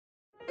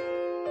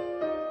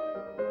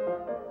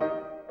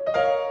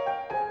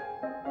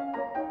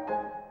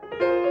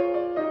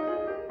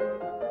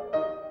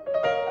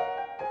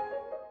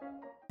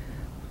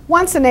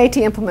Once an AT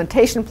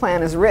implementation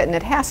plan is written,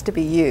 it has to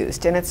be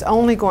used, and it's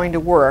only going to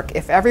work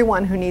if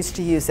everyone who needs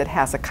to use it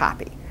has a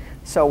copy.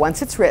 So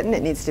once it's written,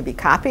 it needs to be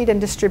copied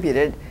and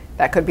distributed.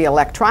 That could be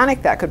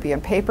electronic, that could be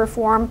in paper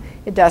form,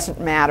 it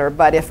doesn't matter.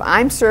 But if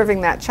I'm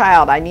serving that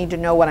child, I need to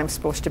know what I'm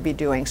supposed to be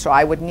doing, so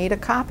I would need a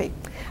copy.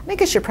 I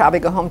think it should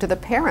probably go home to the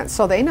parents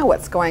so they know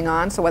what's going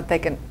on, so what they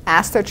can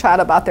ask their child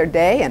about their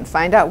day and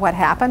find out what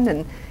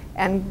happened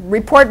and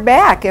report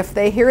back if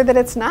they hear that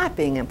it's not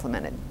being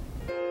implemented.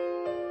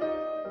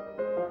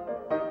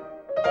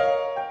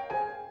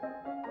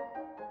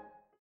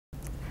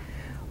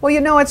 Well, you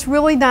know, it's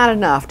really not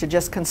enough to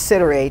just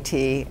consider AT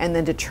and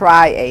then to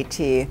try AT.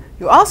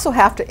 You also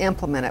have to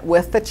implement it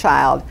with the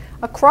child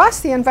across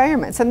the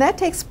environments, and that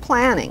takes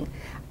planning.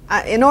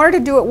 In order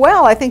to do it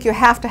well, I think you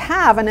have to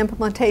have an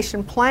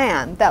implementation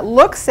plan that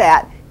looks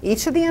at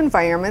each of the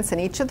environments and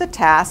each of the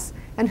tasks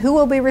and who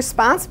will be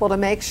responsible to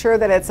make sure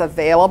that it's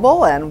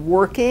available and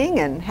working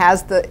and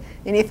has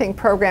anything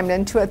programmed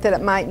into it that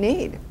it might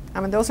need.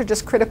 I mean, those are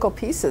just critical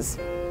pieces.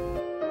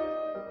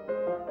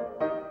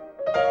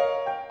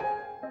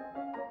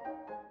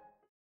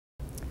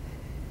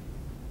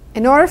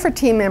 In order for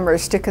team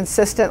members to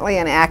consistently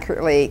and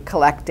accurately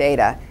collect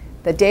data,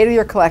 the data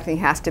you're collecting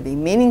has to be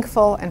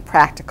meaningful and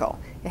practical.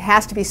 It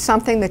has to be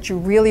something that you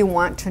really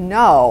want to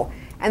know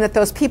and that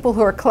those people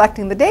who are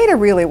collecting the data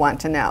really want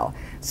to know.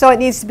 So it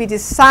needs to be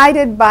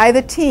decided by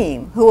the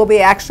team who will be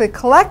actually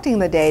collecting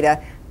the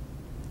data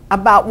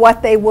about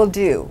what they will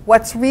do,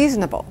 what's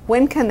reasonable,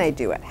 when can they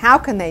do it, how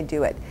can they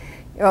do it.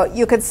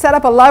 You could set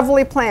up a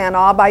lovely plan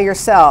all by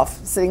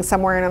yourself, sitting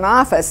somewhere in an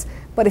office,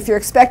 but if you're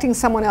expecting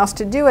someone else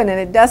to do it and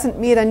it doesn't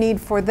meet a need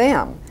for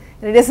them,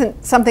 and it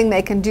isn't something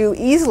they can do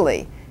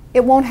easily,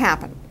 it won't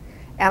happen.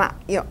 And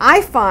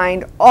I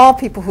find all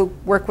people who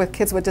work with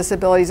kids with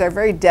disabilities are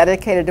very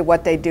dedicated to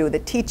what they do. The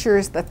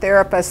teachers, the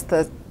therapists,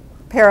 the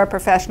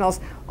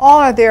paraprofessionals, all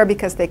are there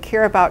because they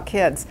care about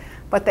kids.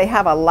 But they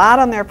have a lot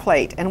on their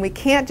plate, and we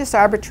can't just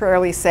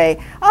arbitrarily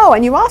say, oh,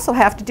 and you also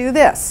have to do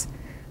this.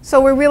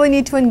 So we really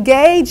need to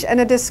engage in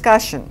a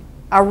discussion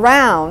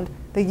around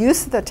the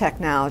use of the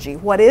technology.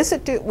 What is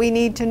it we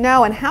need to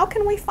know, and how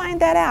can we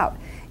find that out?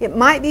 It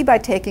might be by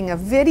taking a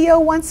video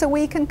once a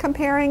week and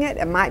comparing it.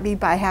 It might be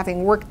by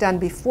having work done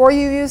before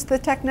you use the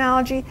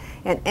technology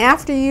and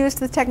after you use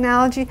the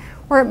technology.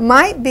 Or it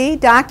might be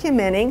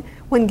documenting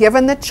when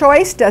given the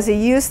choice, does he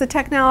use the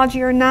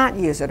technology or not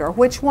use it? Or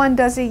which one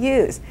does he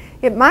use?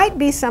 It might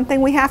be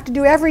something we have to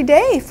do every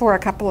day for a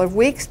couple of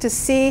weeks to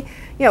see,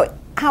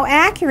 how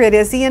accurate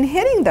is he in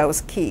hitting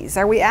those keys?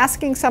 Are we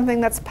asking something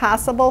that's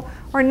possible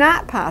or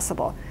not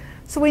possible?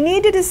 So we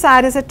need to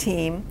decide as a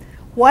team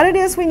what it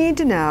is we need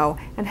to know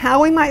and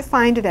how we might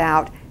find it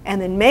out, and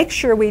then make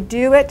sure we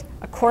do it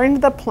according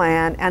to the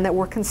plan and that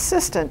we're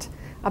consistent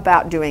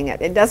about doing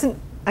it. It doesn't,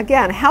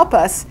 again, help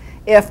us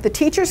if the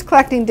teacher's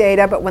collecting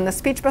data, but when the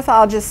speech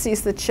pathologist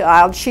sees the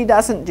child, she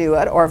doesn't do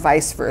it, or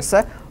vice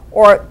versa,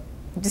 or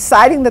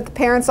deciding that the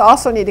parents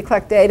also need to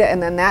collect data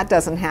and then that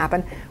doesn't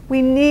happen.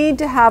 We need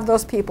to have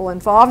those people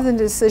involved in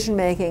decision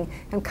making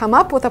and come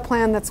up with a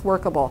plan that's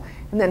workable,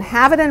 and then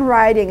have it in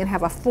writing and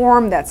have a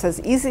form that's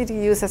as easy to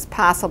use as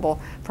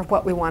possible for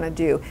what we want to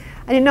do.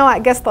 And I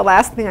guess the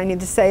last thing I need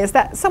to say is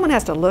that someone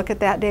has to look at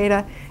that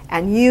data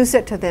and use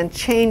it to then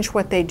change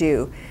what they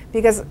do.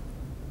 Because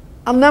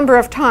a number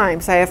of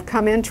times I have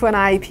come into an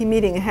IEP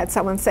meeting and had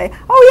someone say,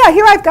 oh yeah,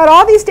 here I've got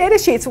all these data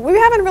sheets. We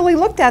haven't really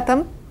looked at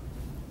them.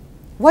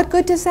 What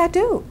good does that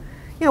do?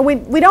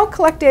 We don't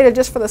collect data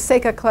just for the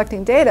sake of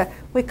collecting data.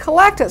 We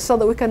collect it so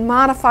that we can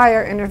modify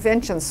our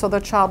interventions so the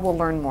child will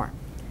learn more.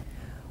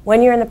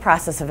 When you're in the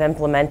process of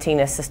implementing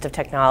assistive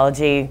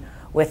technology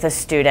with a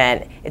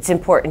student, it's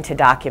important to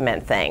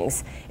document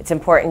things. It's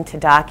important to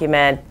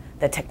document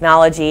the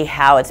technology,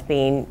 how it's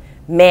being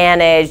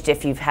managed,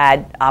 if you've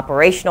had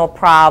operational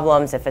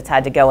problems, if it's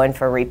had to go in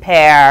for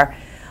repair,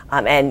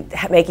 and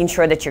making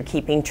sure that you're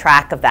keeping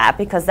track of that,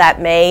 because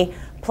that may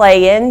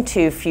play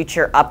into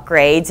future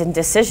upgrades and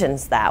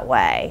decisions that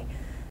way.